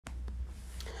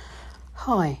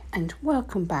Hi and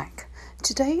welcome back.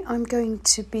 Today I'm going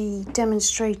to be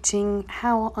demonstrating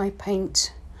how I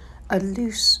paint a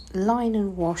loose line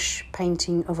and wash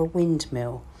painting of a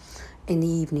windmill in the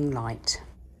evening light.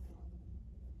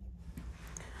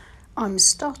 I'm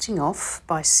starting off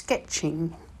by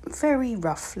sketching very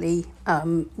roughly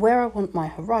where I want my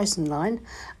horizon line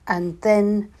and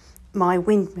then my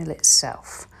windmill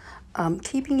itself.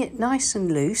 Keeping it nice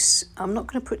and loose. I'm not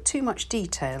going to put too much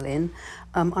detail in.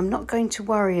 I'm not going to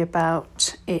worry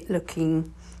about it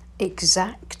looking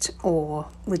exact or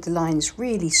with the lines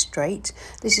really straight.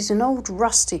 This is an old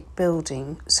rustic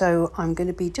building, so I'm going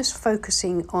to be just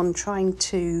focusing on trying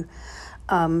to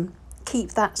keep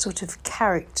that sort of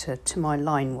character to my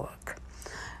line work.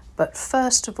 But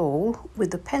first of all,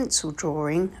 with the pencil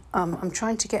drawing, I'm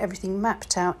trying to get everything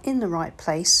mapped out in the right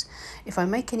place. If I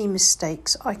make any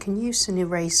mistakes, I can use an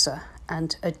eraser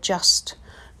and adjust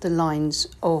the lines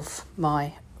of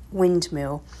my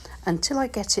windmill until I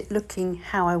get it looking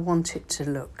how I want it to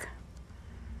look.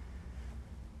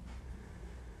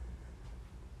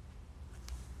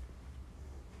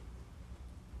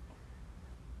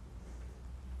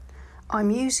 I'm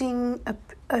using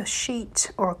a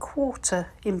sheet or a quarter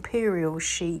imperial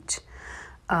sheet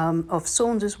of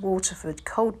Saunders Waterford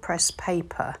cold press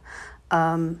paper.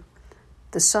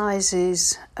 The size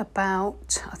is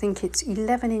about, I think it's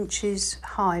 11 inches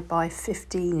high by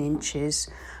 15 inches,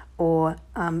 or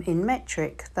in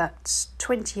metric, that's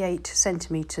 28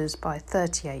 centimetres by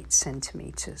 38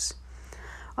 centimetres.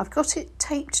 I've got it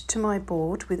taped to my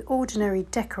board with ordinary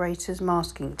decorator's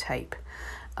masking tape.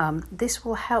 This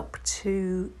will help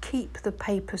to keep the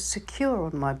paper secure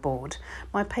on my board.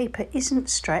 My paper isn't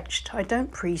stretched, I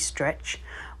don't pre-stretch.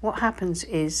 What happens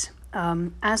is,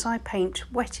 as I paint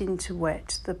wet into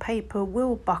wet, the paper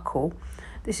will buckle.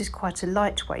 This is quite a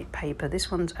lightweight paper, this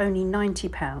one's only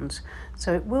 £90,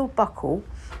 so it will buckle,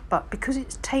 but because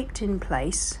it's taped in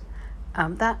place,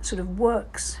 that sort of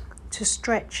works to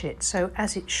stretch it, so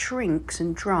as it shrinks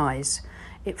and dries,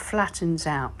 it flattens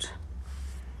out.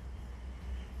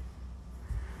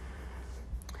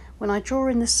 When I draw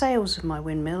in the sails of my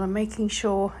windmill, I'm making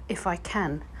sure, if I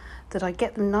can, that I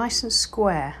get them nice and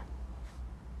square.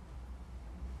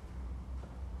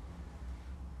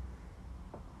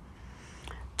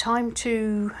 Time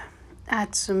to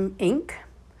add some ink.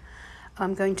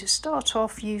 I'm going to start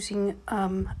off using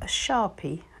a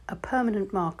Sharpie, a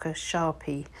permanent marker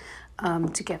Sharpie,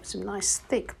 to get some nice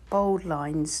thick bold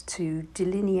lines to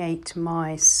delineate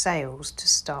my sails to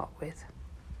start with.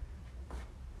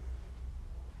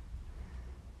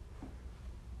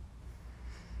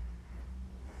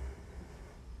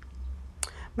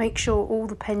 Make sure all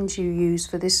the pens you use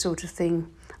for this sort of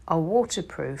thing are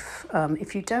waterproof.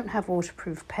 If you don't have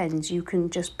waterproof pens, you can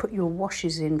just put your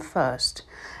washes in first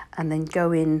and then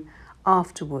go in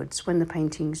afterwards when the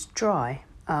painting's dry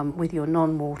with your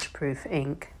non-waterproof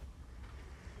ink.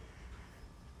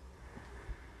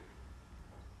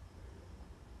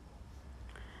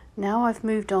 Now I've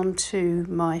moved on to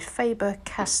my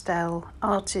Faber-Castell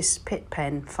Artist Pitt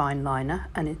Pen fine liner,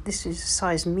 and this is a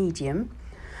size medium.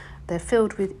 They're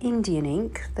filled with Indian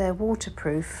ink, they're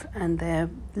waterproof, and they're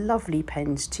lovely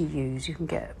pens to use. You can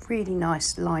get really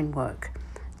nice line work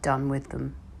done with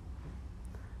them.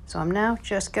 So I'm now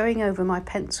just going over my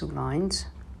pencil lines.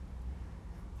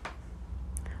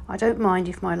 I don't mind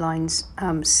if my lines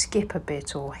skip a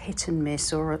bit or hit and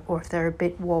miss, or if they're a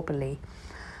bit wobbly.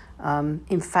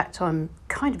 In fact, I'm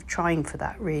kind of trying for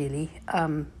that really,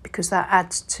 because that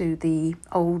adds to the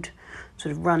old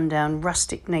sort of rundown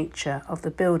rustic nature of the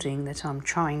building that I'm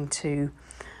trying to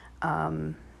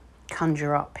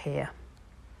conjure up here.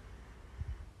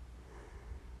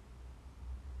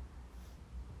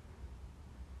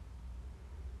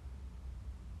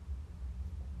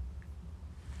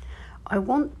 I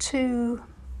want to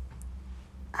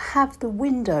have the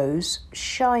windows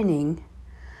shining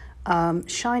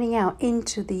out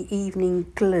into the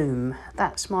evening gloom.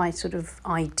 That's my sort of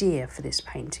idea for this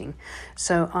painting.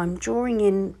 So I'm drawing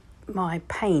in my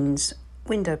panes,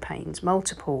 window panes,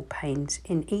 multiple panes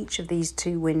in each of these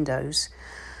two windows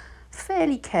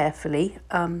fairly carefully,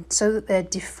 so that they're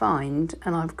defined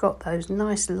and I've got those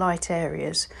nice light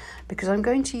areas, because I'm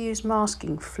going to use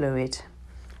masking fluid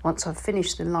once I've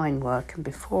finished the line work and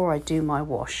before I do my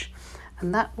wash,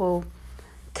 and that will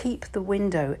keep the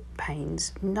window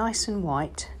panes nice and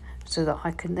white so that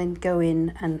I can then go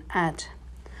in and add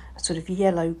a sort of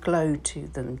yellow glow to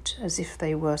them, as if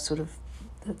they were sort of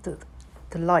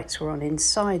the lights were on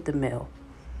inside the mill.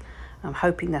 I'm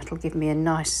hoping that'll give me a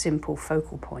nice simple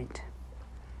focal point.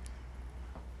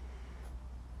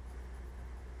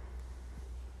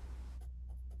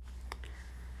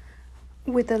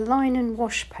 With a line and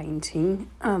wash painting,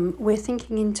 we're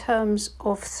thinking in terms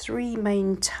of three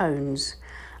main tones.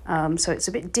 So it's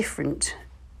a bit different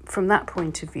from that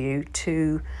point of view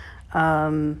to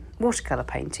watercolour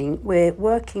painting. We're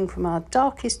working from our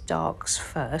darkest darks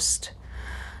first,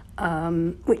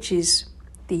 which is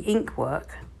the ink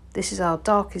work. This is our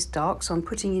darkest dark, so I'm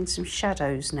putting in some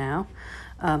shadows now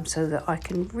so that I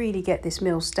can really get this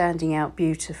mill standing out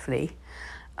beautifully.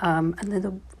 And then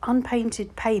the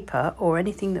unpainted paper or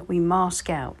anything that we mask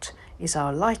out is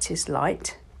our lightest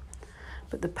light,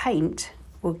 but the paint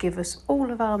will give us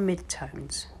all of our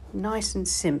mid-tones, nice and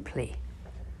simply.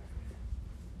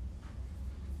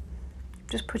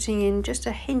 Just putting in just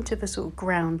a hint of a sort of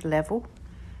ground level.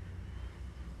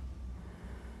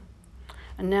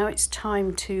 And now it's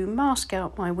time to mask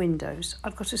out my windows.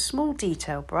 I've got a small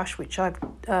detail brush which I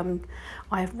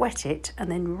have wet it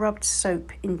and then rubbed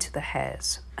soap into the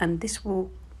hairs, and this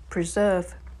will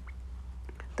preserve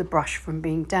the brush from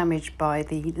being damaged by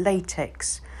the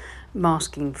latex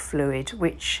masking fluid,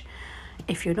 which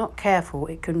if you're not careful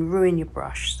it can ruin your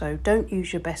brush, so don't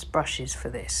use your best brushes for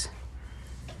this.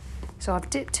 So I've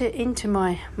dipped it into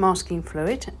my masking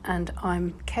fluid and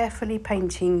I'm carefully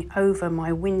painting over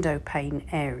my window pane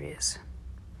areas.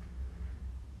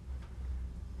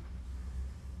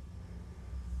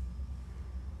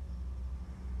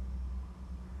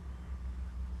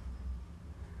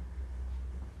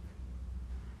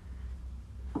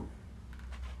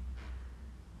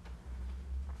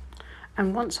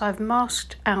 And once I've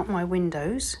masked out my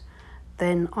windows,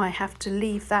 then I have to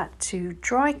leave that to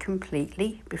dry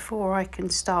completely before I can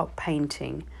start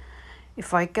painting.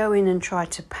 If I go in and try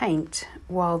to paint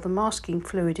while the masking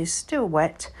fluid is still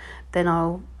wet, then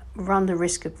I'll run the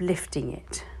risk of lifting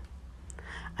it.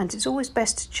 And it's always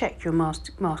best to check your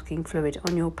masking fluid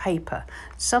on your paper.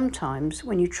 Sometimes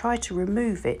when you try to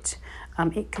remove it,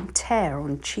 it can tear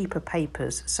on cheaper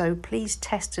papers, so please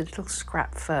test a little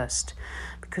scrap first,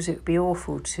 because it would be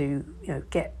awful to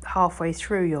get halfway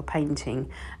through your painting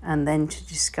and then to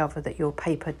discover that your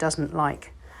paper doesn't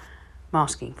like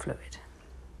masking fluid.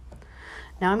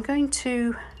 Now I'm going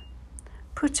to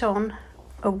put on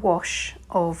a wash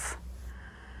of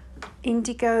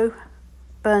indigo,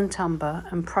 burnt umber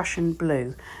and Prussian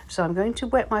blue. So I'm going to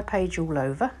wet my page all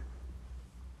over.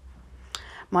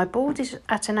 My board is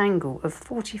at an angle of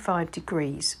 45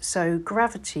 degrees, so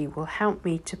gravity will help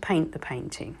me to paint the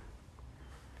painting.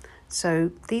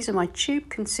 So these are my tube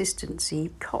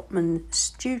consistency Cotman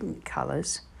student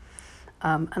colours,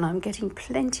 and I'm getting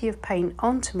plenty of paint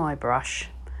onto my brush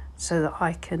so that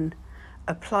I can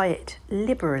apply it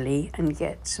liberally and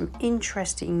get some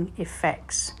interesting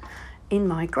effects in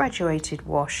my graduated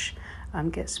wash.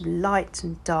 Get some lights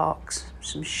and darks,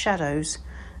 some shadows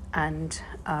and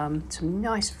some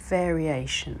nice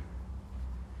variation.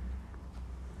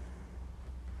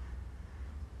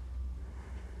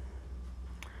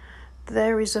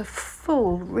 There is a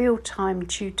full real-time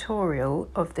tutorial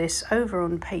of this over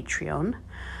on Patreon,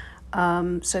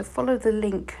 so follow the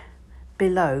link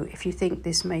below if you think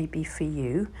this may be for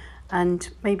you, and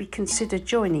maybe consider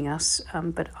joining us,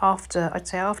 but I'd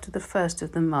say after the 1st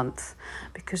of the month,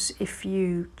 because if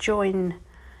you join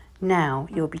now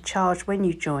you'll be charged when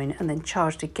you join and then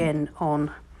charged again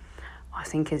on, I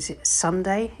think is it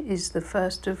Sunday is the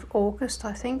 1st of August,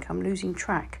 I think, I'm losing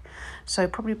track. So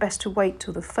probably best to wait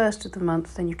till the 1st of the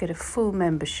month, then you get a full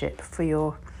membership for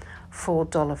your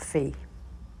 $4 fee.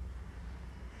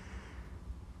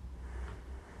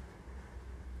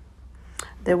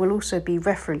 There will also be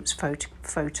reference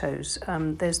photos.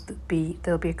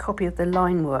 There'll be a copy of the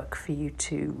line work for you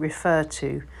to refer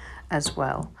to as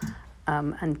well,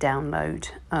 and download,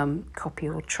 copy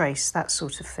or trace, that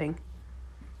sort of thing.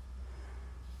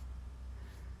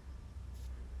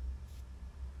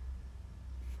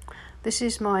 This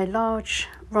is my large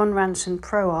Ron Ranson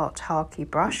Pro Art Harkey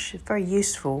brush. It's very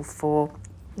useful for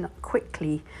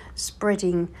quickly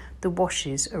spreading the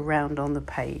washes around on the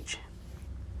page.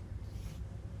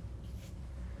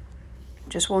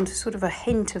 Just want a sort of a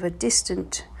hint of a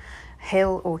distant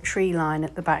hill or tree line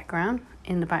at the background,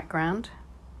 in the background.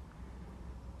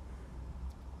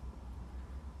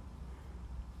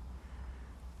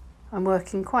 I'm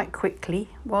working quite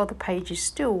quickly while the page is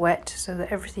still wet so that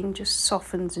everything just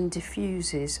softens and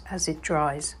diffuses as it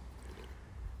dries.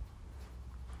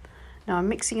 Now I'm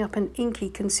mixing up an inky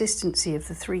consistency of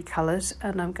the three colours,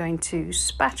 and I'm going to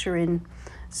spatter in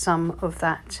some of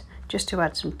that just to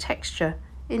add some texture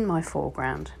in my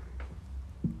foreground.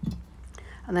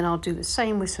 And then I'll do the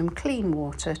same with some clean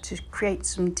water to create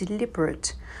some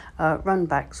deliberate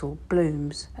runbacks or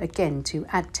blooms, again to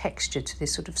add texture to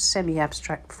this sort of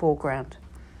semi-abstract foreground.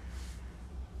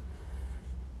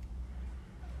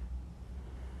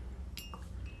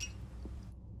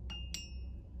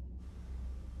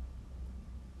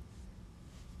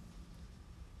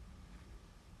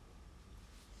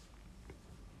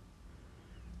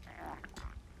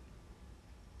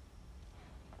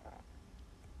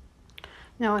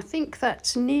 Now I think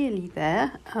that's nearly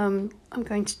there. I'm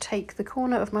going to take the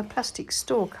corner of my plastic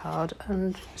store card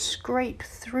and scrape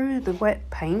through the wet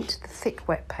paint, the thick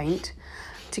wet paint,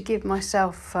 to give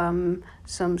myself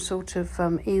some sort of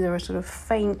either a sort of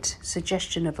faint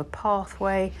suggestion of a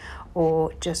pathway,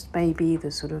 or just maybe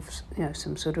the sort of, you know,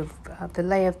 some sort of the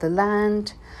lay of the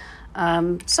land,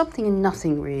 something and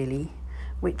nothing really,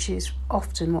 which is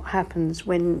often what happens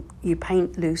when you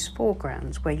paint loose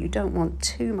foregrounds, where you don't want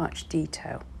too much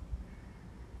detail.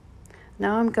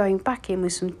 Now I'm going back in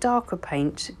with some darker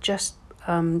paint, just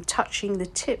touching the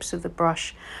tips of the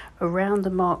brush around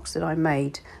the marks that I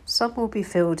made. Some will be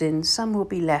filled in, some will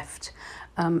be left.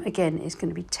 Again, it's going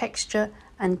to be texture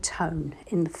and tone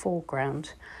in the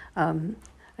foreground.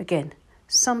 Again,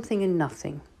 something and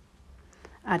nothing.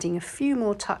 Adding a few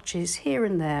more touches here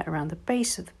and there around the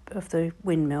base of the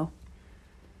windmill.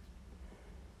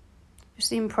 Just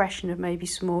the impression of maybe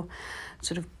some more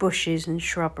sort of bushes and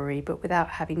shrubbery, but without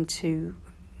having to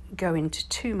go into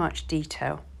too much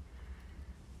detail.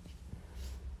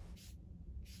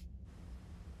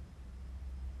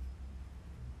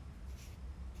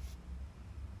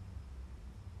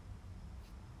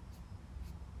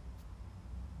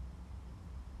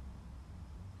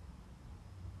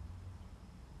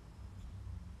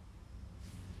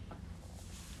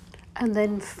 And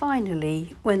then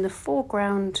finally, when the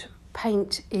foreground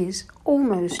paint is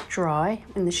almost dry,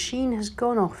 when the sheen has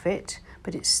gone off it,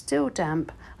 but it's still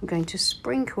damp, I'm going to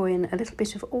sprinkle in a little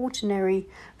bit of ordinary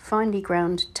finely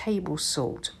ground table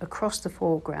salt across the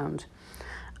foreground.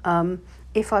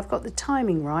 If I've got the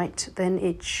timing right, then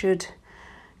it should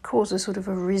cause a sort of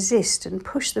a resist and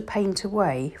push the paint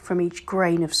away from each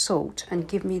grain of salt and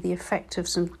give me the effect of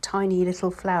some tiny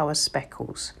little flower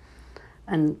speckles.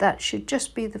 And that should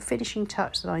just be the finishing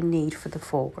touch that I need for the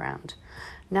foreground.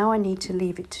 Now I need to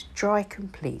leave it to dry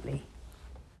completely.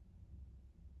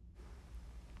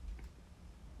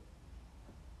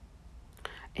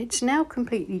 It's now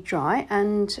completely dry,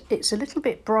 and it's a little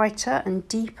bit brighter and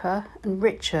deeper and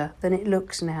richer than it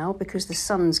looks now because the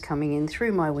sun's coming in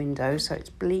through my window, so it's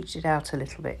bleached it out a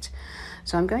little bit.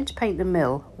 So I'm going to paint the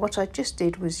mill. What I just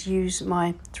did was use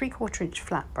my 3/4 inch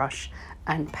flat brush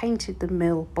and painted the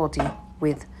mill body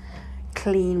with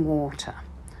clean water.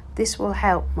 This will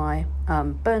help my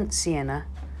burnt sienna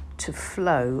to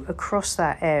flow across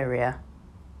that area,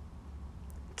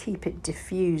 keep it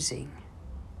diffusing.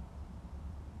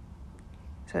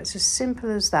 So it's as simple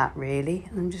as that really.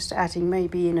 I'm just adding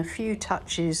maybe in a few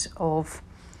touches of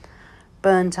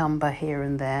burnt umber here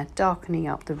and there, darkening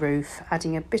up the roof,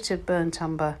 adding a bit of burnt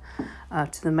umber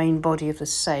to the main body of the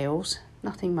sails,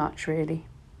 nothing much really.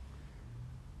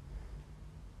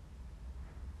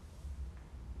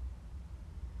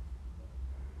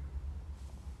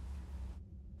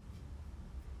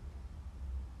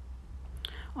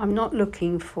 I'm not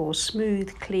looking for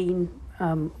smooth, clean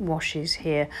washes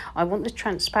here. I want the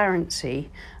transparency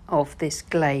of this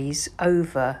glaze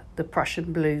over the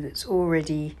Prussian blue that's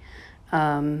already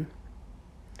on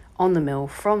the mill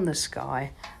from the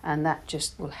sky, and that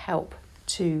just will help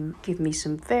to give me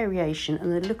some variation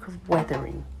and the look of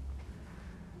weathering.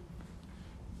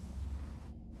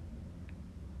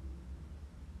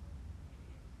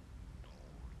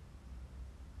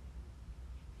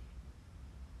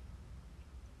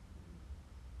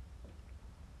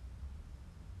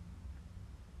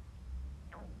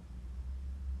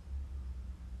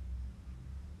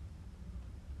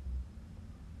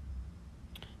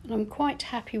 And I'm quite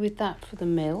happy with that for the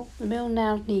mill. The mill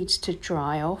now needs to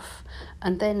dry off,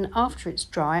 and then after it's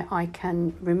dry I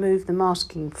can remove the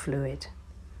masking fluid.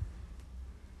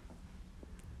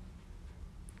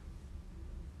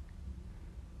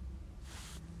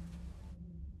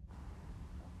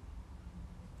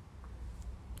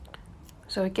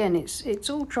 So again, it's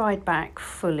all dried back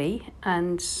fully,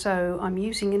 and so I'm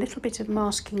using a little bit of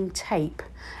masking tape,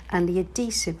 and the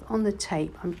adhesive on the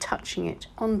tape, I'm touching it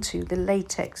onto the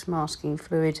latex masking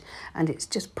fluid and it's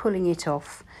just pulling it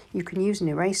off. You can use an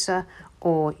eraser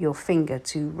or your finger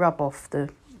to rub off the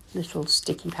little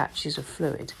sticky patches of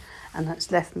fluid, and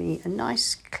that's left me a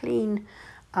nice clean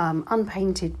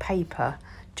unpainted paper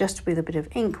just with a bit of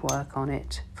ink work on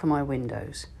it for my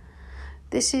windows.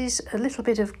 This is a little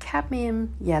bit of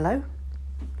cadmium yellow,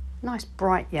 nice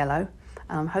bright yellow,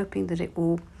 and I'm hoping that it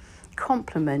will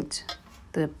complement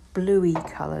the bluey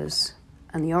colours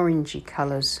and the orangey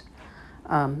colours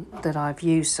that I've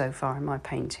used so far in my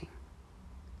painting.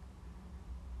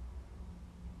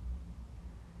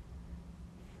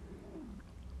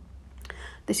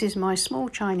 This is my small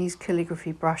Chinese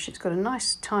calligraphy brush. It's got a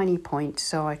nice tiny point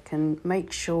so I can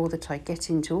make sure that I get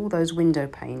into all those window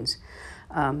panes.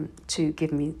 to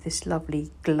give me this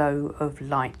lovely glow of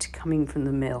light coming from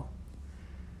the mill.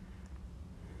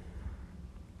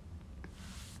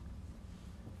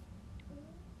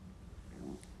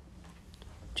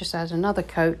 Just add another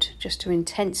coat just to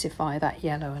intensify that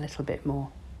yellow a little bit more.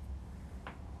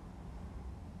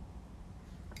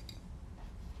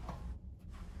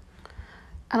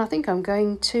 And I think I'm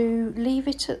going to leave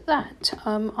it at that.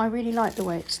 I really like the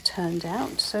way it's turned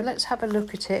out. So let's have a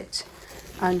look at it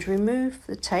and remove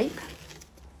the tape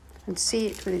and see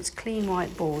it with its clean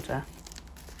white border.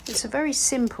 It's a very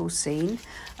simple scene.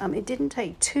 It didn't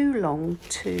take too long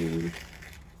to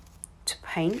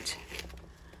paint.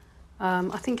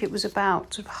 I think it was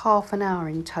about half an hour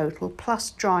in total,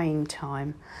 plus drying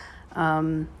time.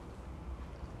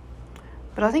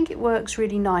 But I think it works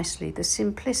really nicely. The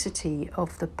simplicity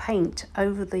of the paint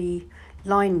over the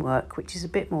line work, which is a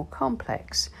bit more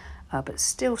complex, but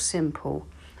still simple,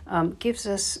 gives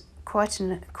us quite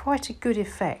a good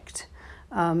effect.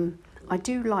 I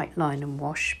do like line and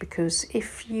wash because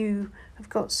if you have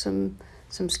got some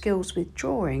skills with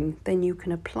drawing, then you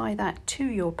can apply that to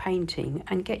your painting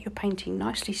and get your painting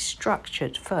nicely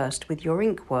structured first with your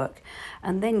ink work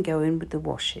and then go in with the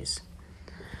washes.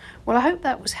 Well, I hope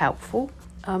that was helpful.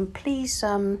 Please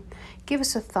give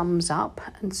us a thumbs up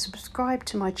and subscribe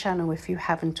to my channel if you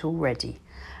haven't already.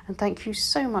 And thank you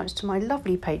so much to my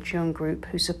lovely Patreon group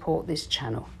who support this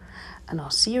channel. And I'll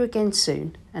see you again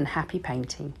soon, and happy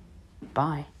painting.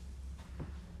 Bye.